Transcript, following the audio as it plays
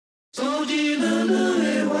de Nanã,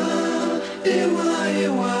 ewa,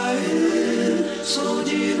 ewa, e. Som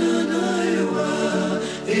de Nanã, ewa,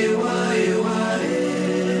 ewa, ewa,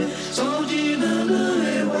 e. Som de Nanã,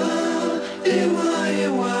 ewa, ewa,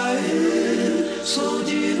 ewa, e. Som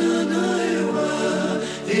de Nanã, ewa,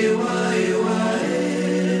 ewa, ewa,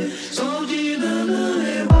 e. Som de Nanã,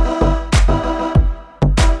 ewa.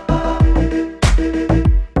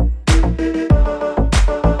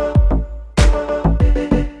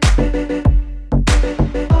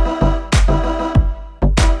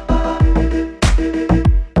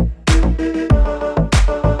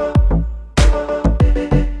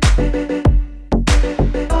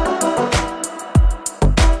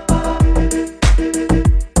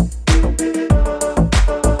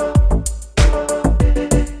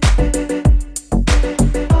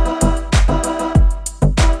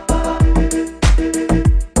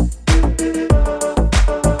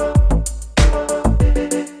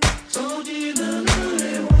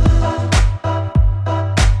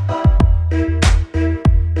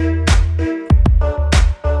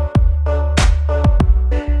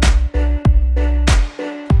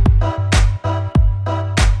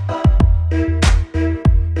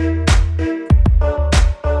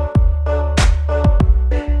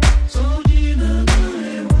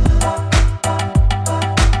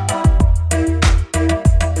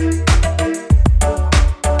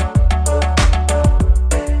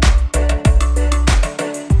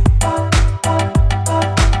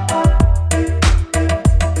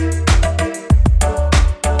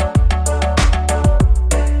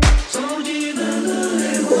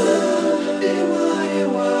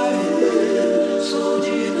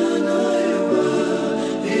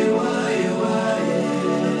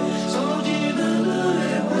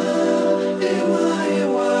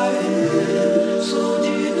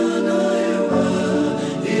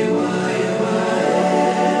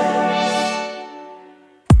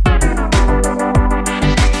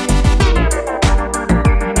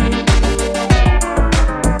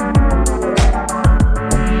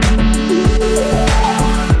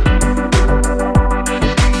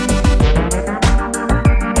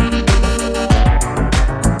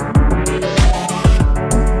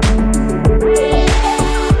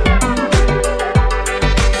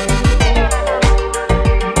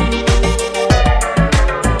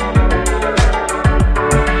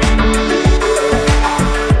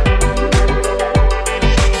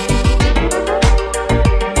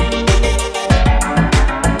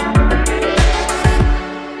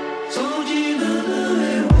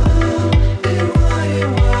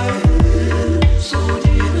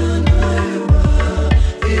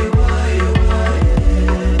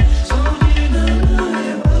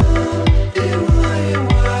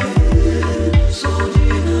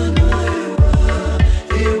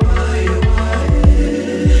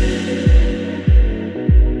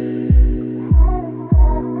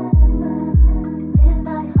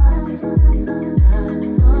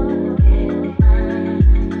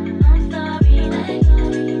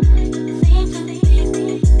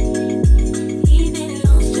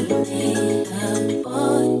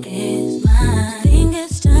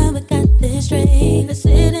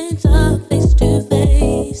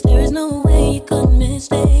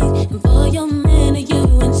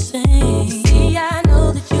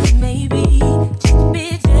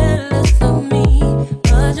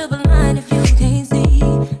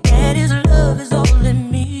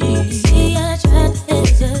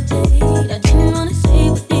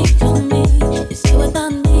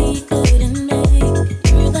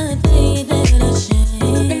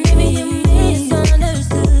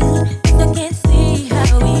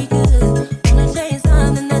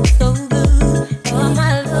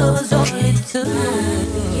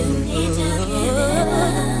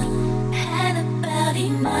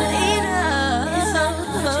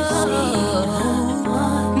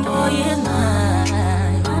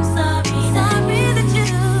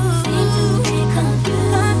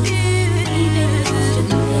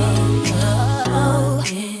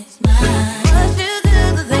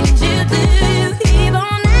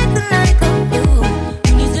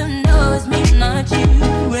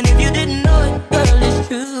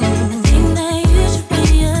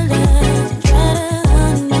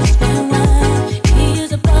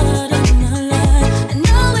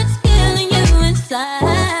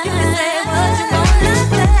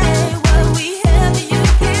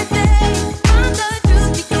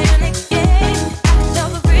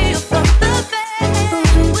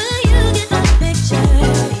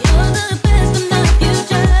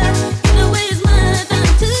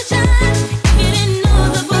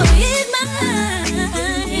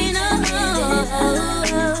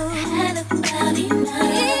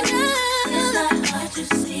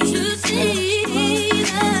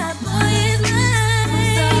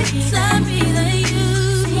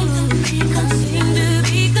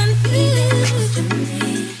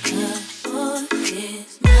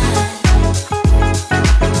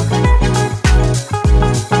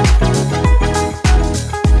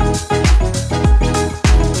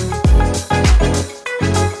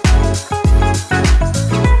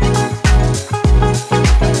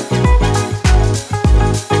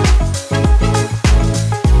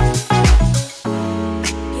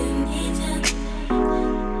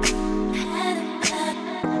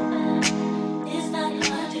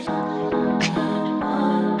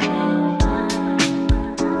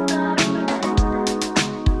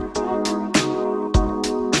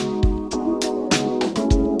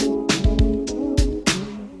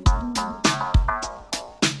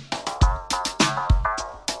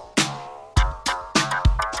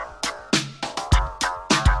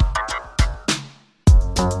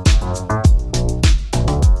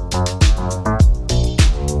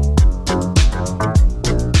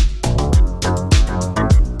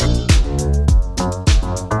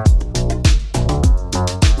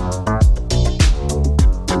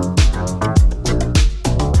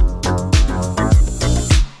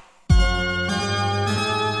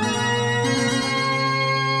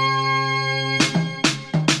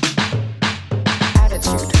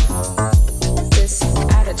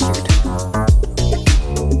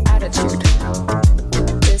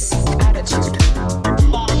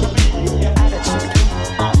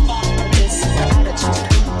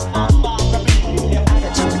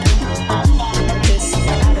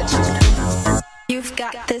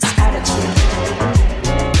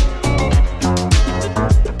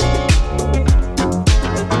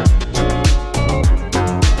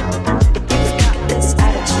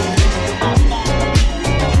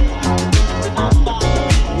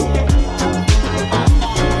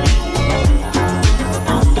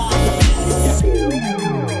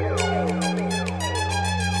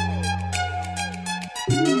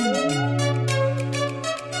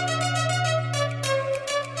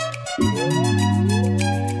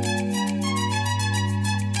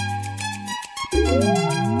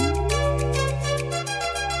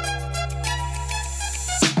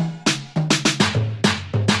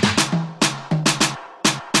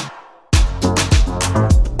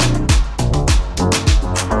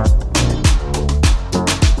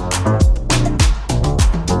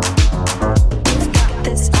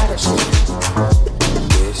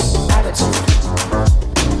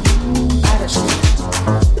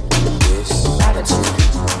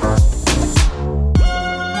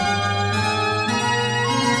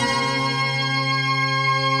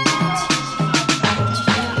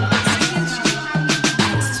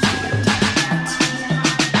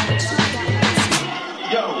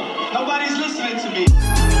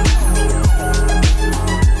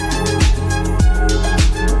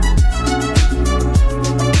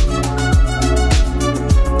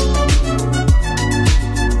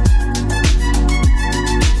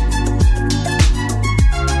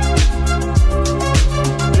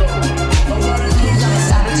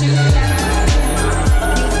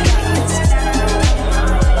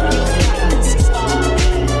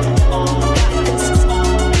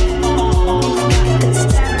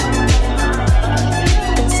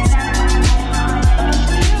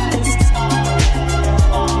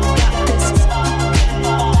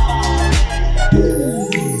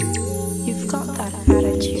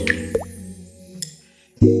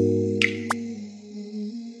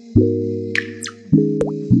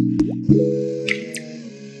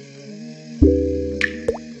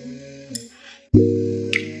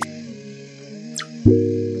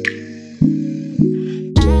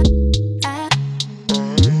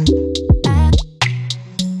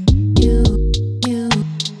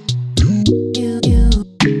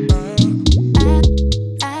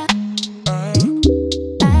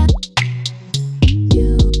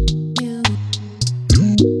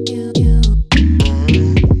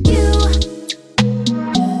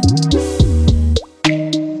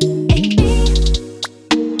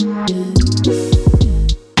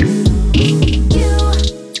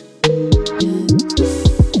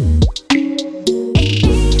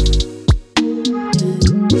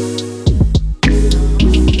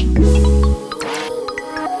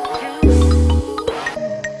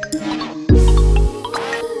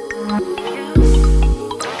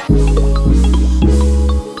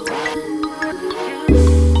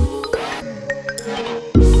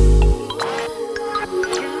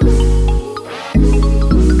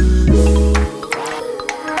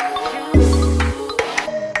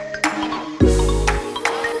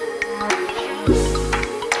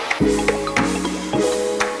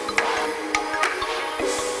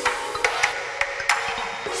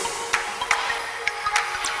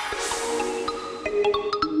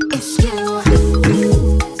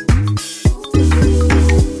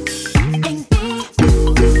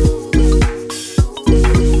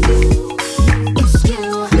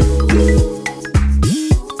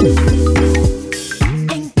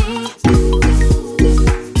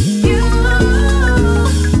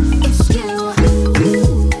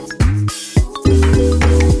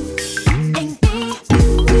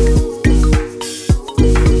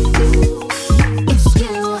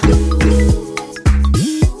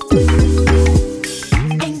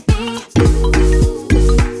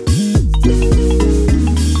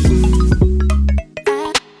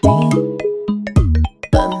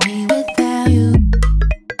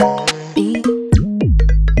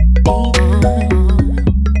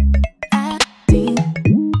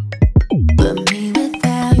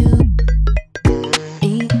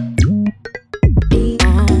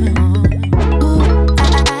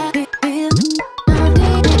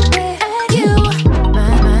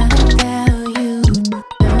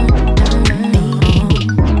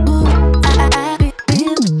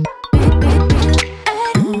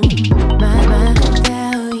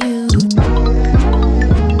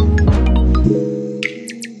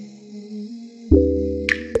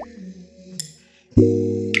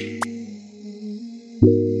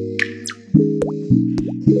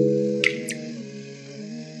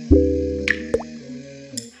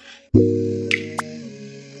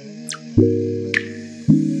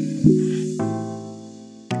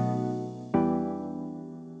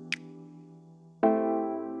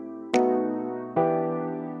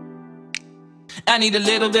 I need a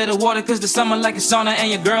little bit of water cause the summer like a sauna and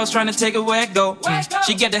your girl's trying to take it where it go.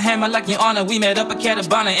 She get the hammer like your honor. We met up at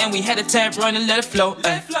Catabana and we had a tap run and let it flow.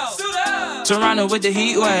 Toronto with the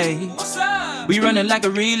Heatwave. We running like a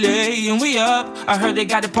relay and we up. I heard they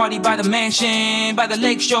got a party by the mansion, by the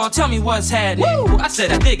lake shore. Tell me what's happening. Woo! I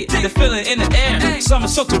said I dig it. The feeling in the air.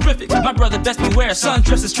 Summer's so terrific. My brother best beware.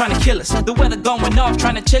 Sundressers trying to kill us. The weather going off,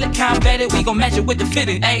 trying to chill it, combat it. We gon' match it with the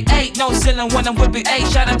fitting. Ayy, no ceiling when I'm whipping.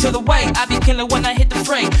 Ayy, shout out to the way. I be killing when I hit the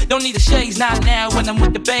fray. Don't need the shades, not now when I'm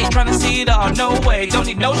with the babe. Trying to see it all, no way. Don't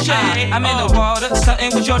need no shade. I'm in the water,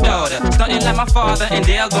 stunting with your daughter. Stunting like my father, and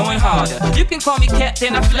they're going harder. You can call me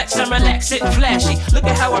captain, I flex and relax it, flashy. Look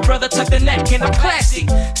at how a brother took the neck and I'm classy.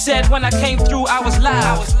 Said when I came through, I was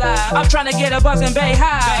live. I'm trying to get a buzz and bay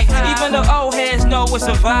high. Even the old heads know it's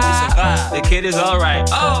a vibe. The kid is alright.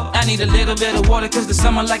 Oh, I need a little bit of water cause the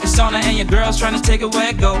summer like a sauna and your girl's trying to take it where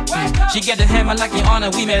it go. She get the hammer like your honor.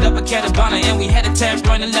 We met up at Catabana and we had a tap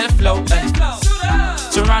run and let it flow.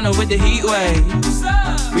 Toronto with the Heatwave.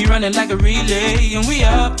 We running like a relay and we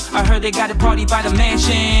up. I heard they got a party by the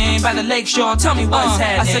mansion, by the lake shore. Tell me what's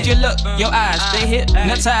happening. I said your look, your eyes, they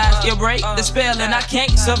hypnotize. You break the spell and I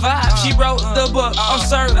can't survive. She wrote the book on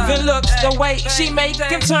serving looks. The way she make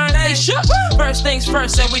him turn, they shook. First things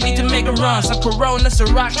first, said we need to make a run. Some Corona,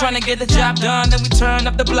 some rock, trying to get the job done. Then we turn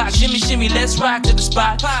up the block, shimmy, shimmy, let's rock to the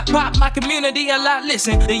spot. Pop my community a lot,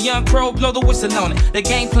 listen. The young crow blow the whistle on it. The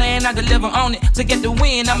game plan, I deliver on it. To get the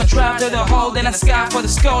win, I'ma drive to the hole, then I sky for the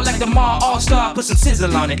skull like the mall all-star. Put some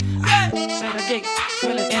sizzle on it. Said I dig,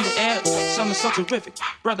 feel it in the air. Summer's so terrific.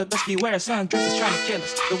 Brother, best beware. Sundressers trying to kill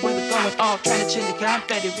us. The weather going off, trying to chill it. I'm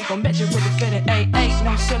fed it. We gon' match it with the fitting. Ayy,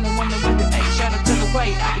 no ceiling when I'm with the ayy. Shout out to the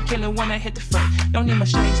way. I be killing when I hit the freight. Don't need my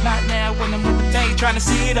shades, not now when I'm with the babe. Trying to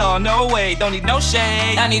see it all, no way. Don't need no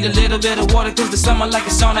shade. I need a little bit of water cause the summer like a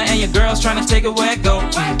sauna and your girl's trying to take it where it go.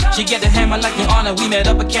 She get the hammer like your honor. We met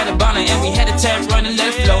up at Catabana and we had a tap run and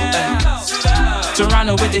let it flow.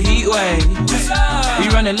 Toronto with the Heatwave. We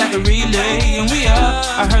running like a relay and we up.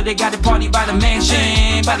 I heard they got a party by the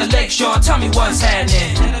mansion, by the lake shore. Tell me what's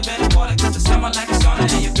happening. Little bit of water cause the summer like a sauna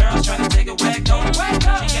and your girl's trying to take it where it go.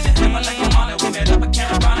 She get the hammer like your honor. We met up at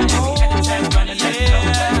Caravana and we had a tap run and let it flow.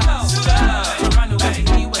 Toronto with the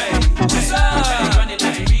Heatwave. We running like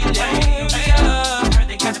a relay and we up. I heard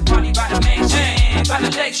they got a party by the mansion, by the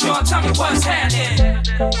lake shore. Tell me what's happening.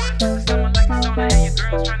 Summer like a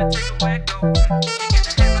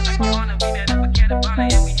sauna and your girl's trying to take it where it go.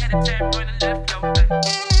 She get the hammer like your honor. We met up at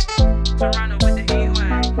Caravana and we had a tap run and let it flow.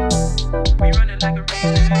 Toronto with the Heatwave. We running like a relay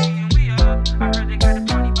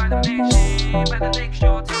and we up. I heard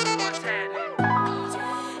they got a party by the mansion, by the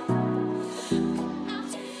lake shore. Tell me what's happening.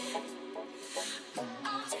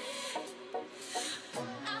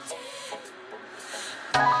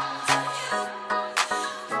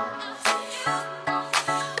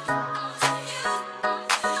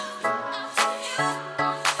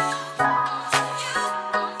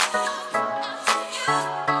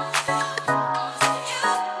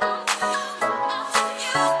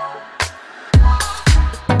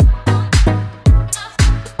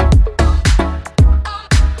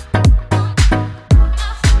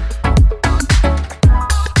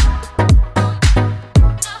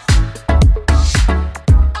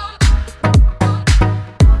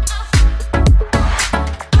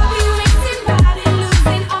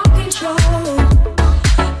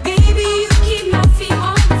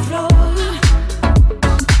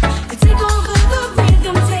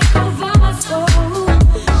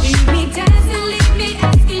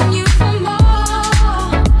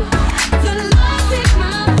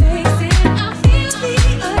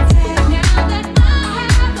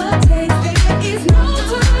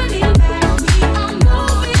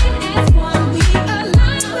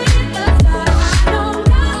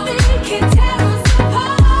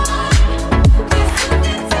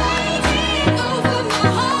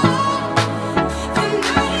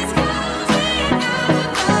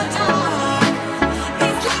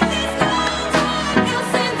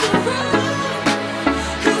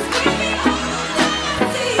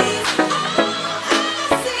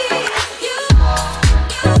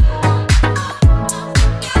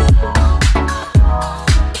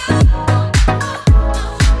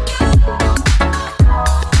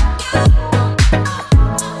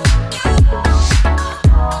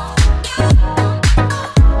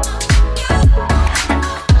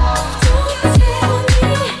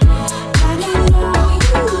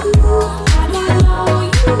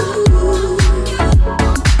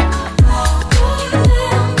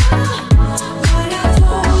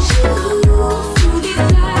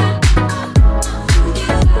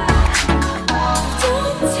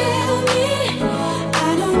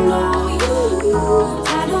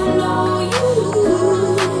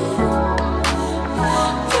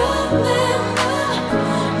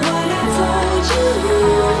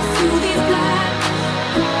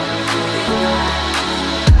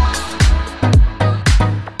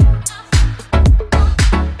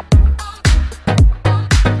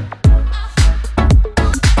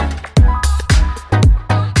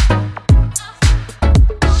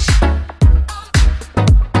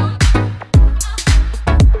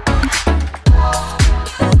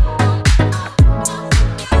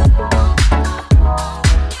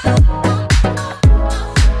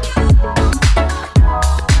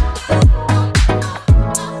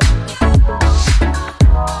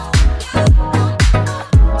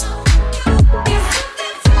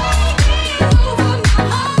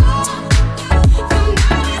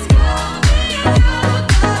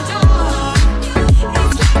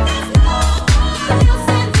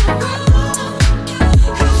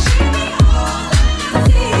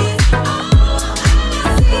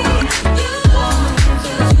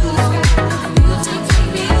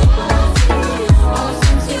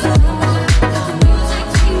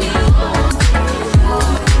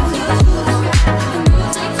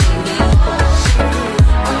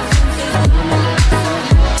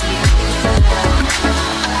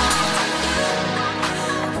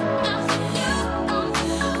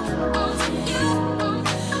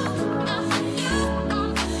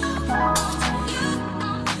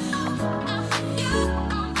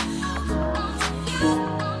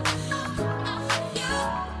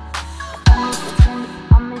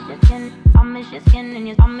 skin and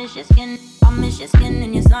your, I miss your skin. I miss your skin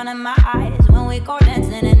and your sun in my eyes. When we go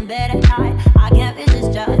dancing in bed at night, I can't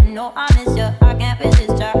resist ya. No, I miss ya. I can't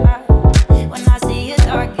resist ya. When I see your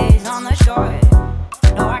dark gaze on the shore,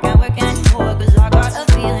 no, I can't work anymore. Cause I got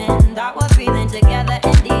a feeling that we're breathing together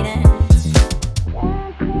indeed.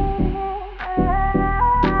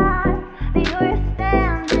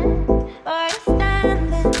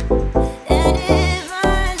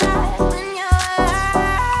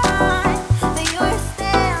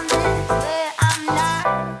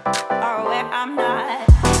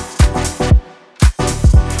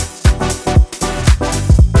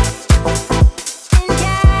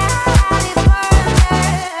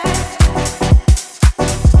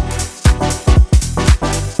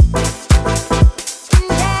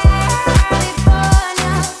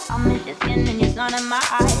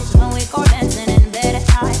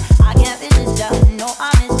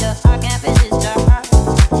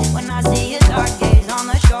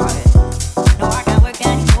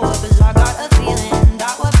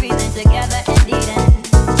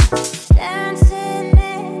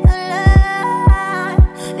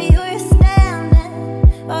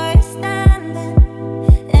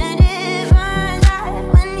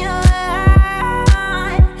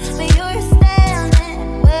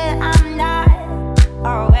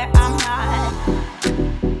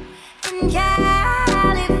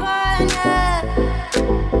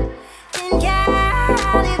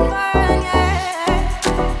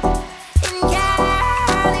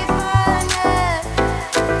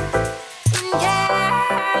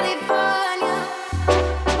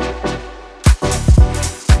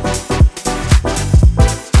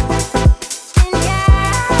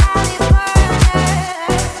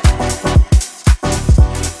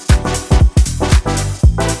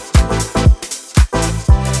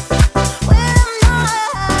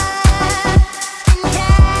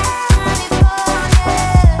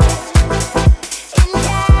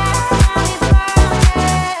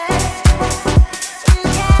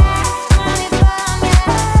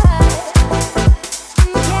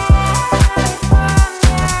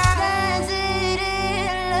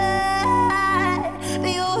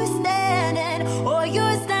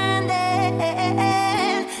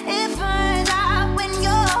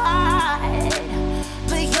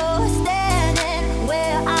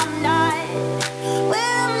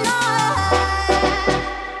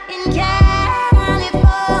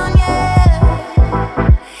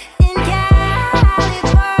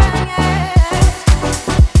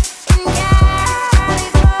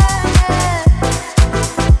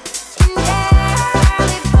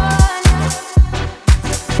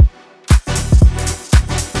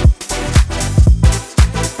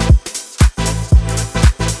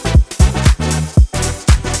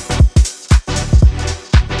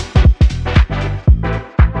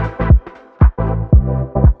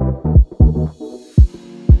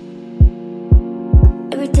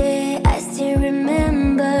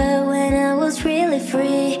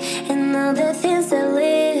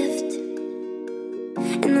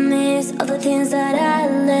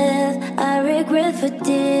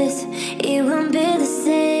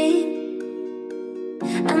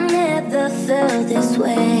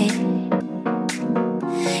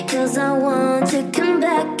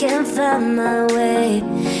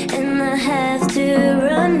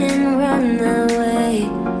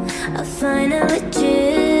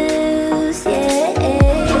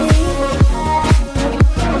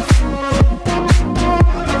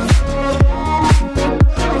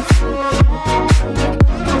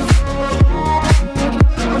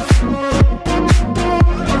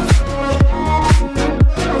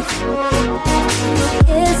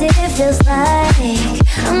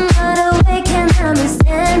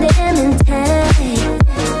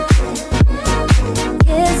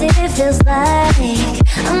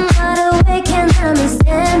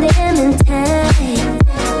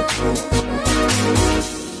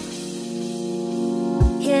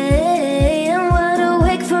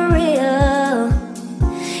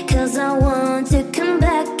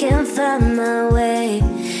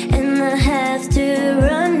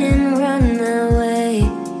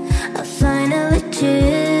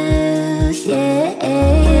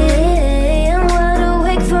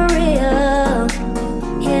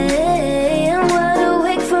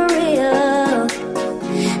 For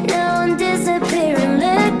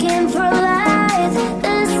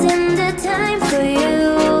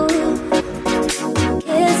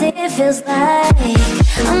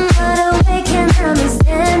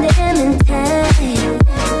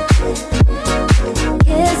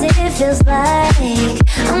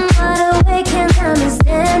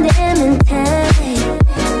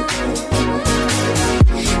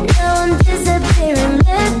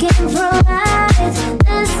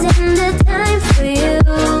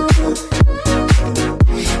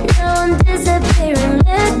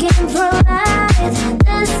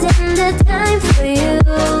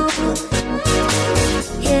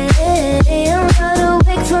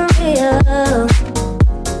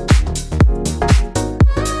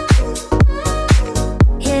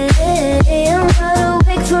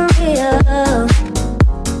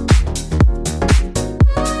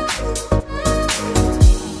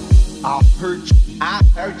hurt you. I'll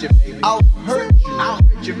hurt you, baby. I'll hurt you. I'll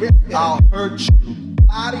hurt you, baby. I'll hurt you.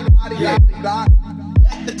 Body, body, body.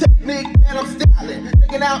 The technique that I'm styling,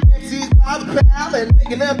 taking out MCs by the pal and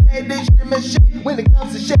making them pay this shit and shake. When it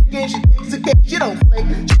comes to shaking, she takes a cake, she don't flake.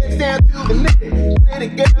 She gets down to the nitty. Pretty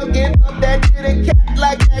girl, get up that shit and cat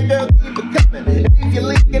like that girl, keep it coming. And if you're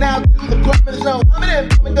leaking out through the plumbing, no humming and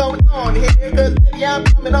coming going on here. Cause baby, I'm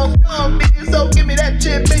coming on strong, baby. So give me that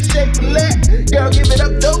shit, bitch, shake the leg. Girl, give it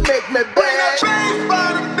up, don't make me bad. Bring that bass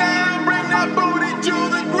bottom down, bring that booty to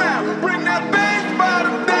the ground. Bring that bass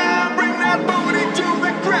bottom down, bring that booty to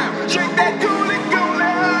the ground. Shake that coolie coolie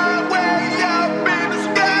high way up in the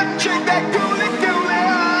sky. Shake that coolie coolie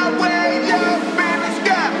high way up in the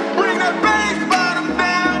sky. Bring that bass bottom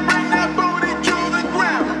down, bring that booty to the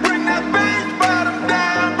ground. Bring that bass bottom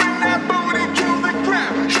down, bring that booty to the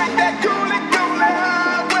ground. Shake that coolie coolie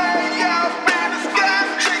high way up in the sky.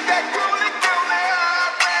 Shake that coolie coolie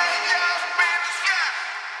high way up in the sky.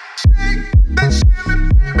 Shake that shimmy,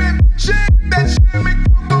 baby. Shake that shimmy,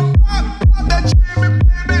 go pop, pop that shimmy,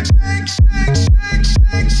 baby. Shake, shake, shake,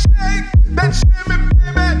 shake, shake that shimmy,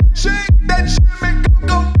 baby. Shake that shimmy,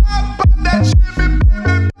 go pop, pop that shimmy,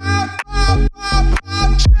 baby. Pop, pop, pop, pop.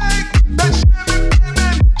 Shake that shimmy,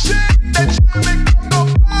 baby. Shake that shimmy, go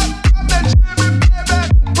pop, pop that shimmy, baby.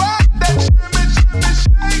 Pop that shimmy, shimmy,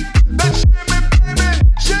 shake that shimmy, baby.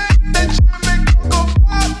 Shake that shimmy, go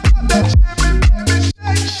pop, pop that shimmy, baby.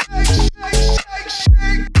 Shake, shake, shake, shake,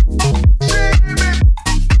 shake.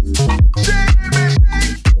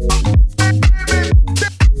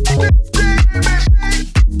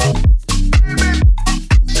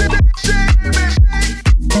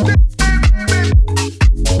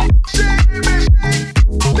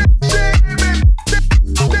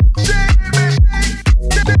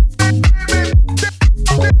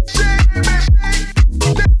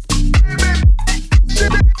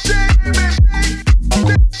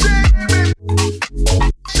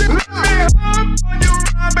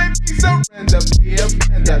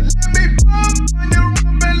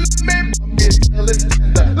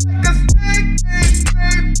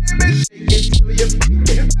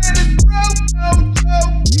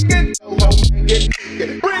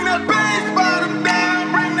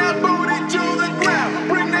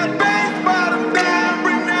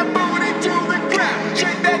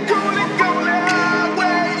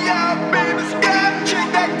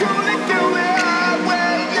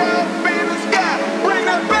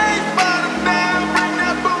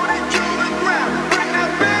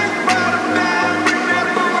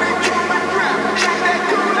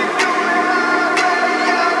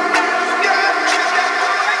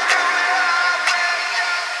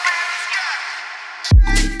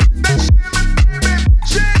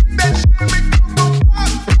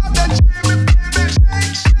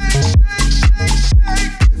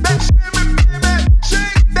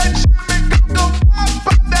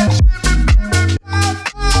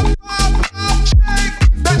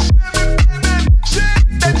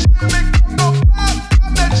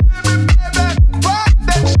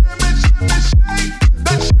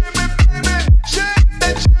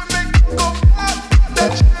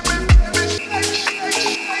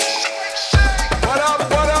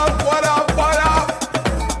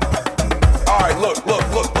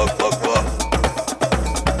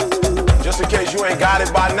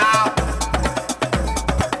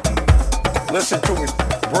 Listen to me,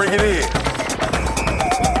 bring it in.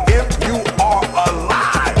 If you are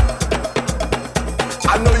alive,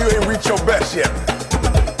 I know you ain't reached your best yet.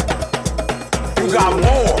 You got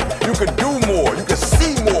more, you can do more, you can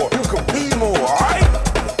see more, you can be more, all right?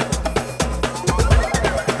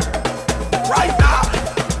 Right now,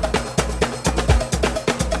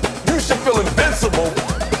 you should feel invincible,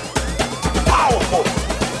 powerful,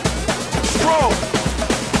 strong.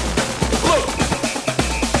 Look,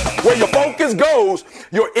 where your focus goes,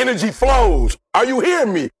 your energy flows. Are you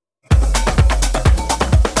hearing me?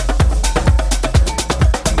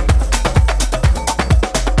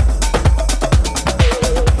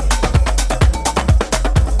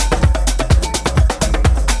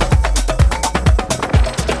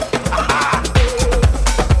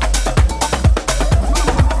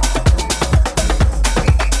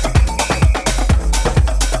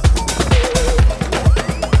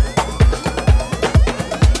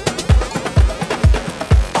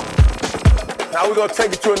 Now we're gonna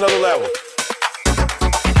take it to another level.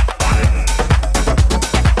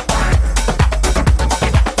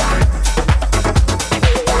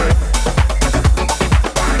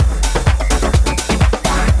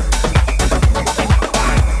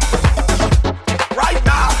 Right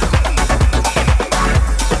now,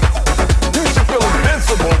 you should feel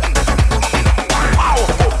invincible,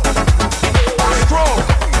 powerful,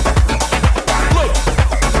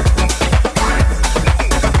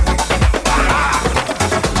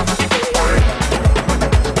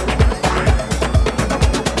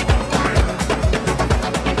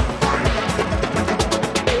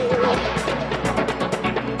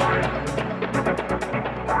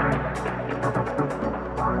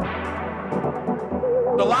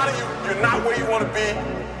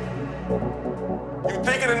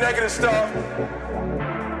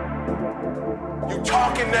 You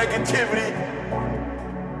talking negativity.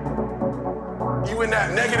 You in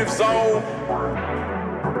that negative zone.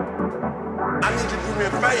 I need you to do me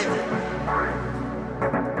a favor.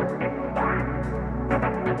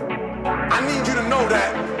 I need you to know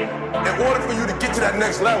that in order for you to get to that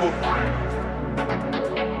next level,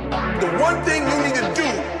 the one thing you need to do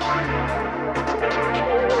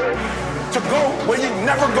to go where you've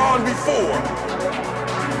never gone before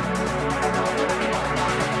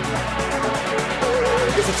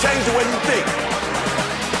is to change the way you think.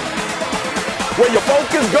 Where your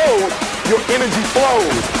focus goes, your energy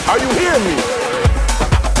flows. Are you hearing me?